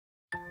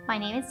My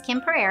name is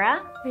Kim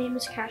Pereira. My name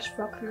is Kash,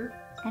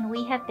 and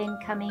we have been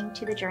coming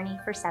to the Journey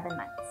for 7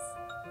 months.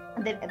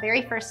 The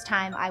very first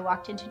time I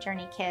walked into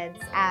Journey Kids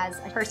as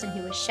a person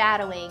who was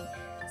shadowing,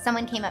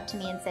 someone came up to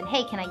me and said,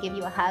 "Hey, can I give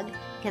you a hug?"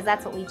 Because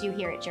that's what we do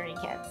here at Journey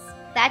Kids.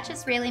 That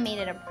just really made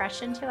an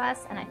impression to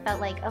us, and I felt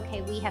like,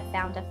 okay, we have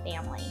found a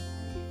family.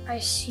 I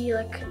see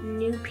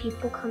new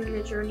people coming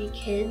to Journey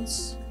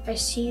Kids. I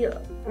see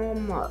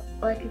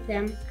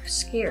them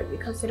scared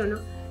because they don't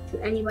know who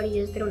anybody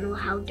is. They don't know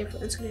how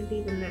different it's going to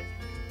be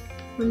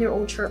when they're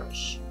old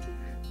church.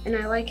 And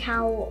I like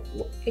how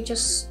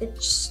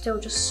it's still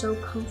just so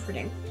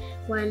comforting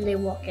when they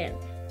walk in.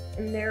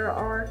 And there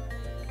are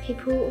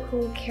people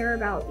who care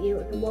about you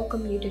and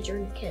welcome you to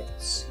Journey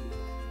Kids.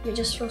 And it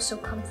just feels so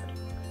comforting.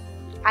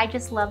 I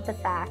just love the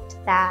fact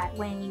that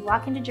when you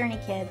walk into Journey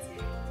Kids,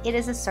 it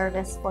is a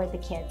service for the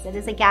kids. It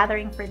is a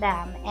gathering for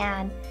them.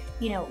 And,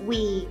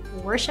 we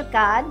worship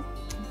God,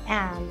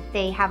 and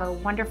they have a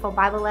wonderful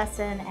Bible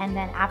lesson. And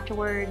then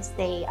afterwards,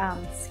 they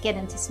get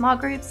into small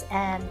groups,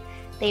 and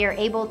they are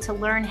able to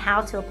learn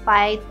how to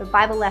apply the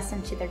Bible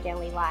lesson to their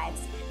daily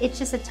lives. It's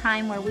just a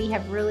time where we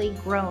have really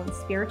grown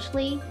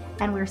spiritually,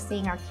 and we're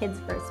seeing our kids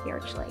grow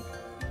spiritually.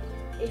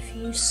 If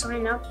you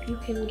sign up, you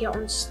can get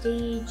on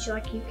stage,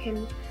 you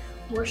can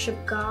worship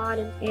God,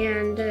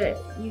 and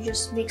you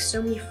just make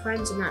so many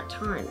friends in that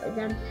time. And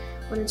then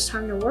when it's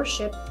time to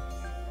worship,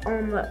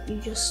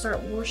 you just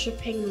start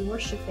worshiping,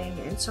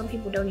 and some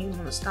people don't even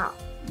want to stop.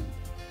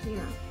 Yeah.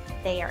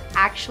 They are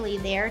actually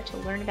there to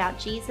learn about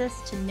Jesus,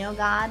 to know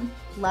God,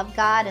 love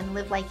God, and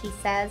live like He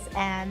says.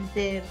 And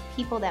the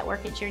people that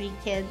work at Journey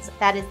Kids,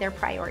 that is their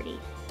priority.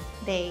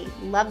 They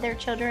love their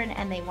children,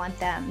 and they want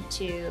them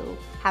to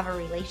have a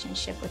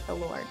relationship with the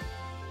Lord.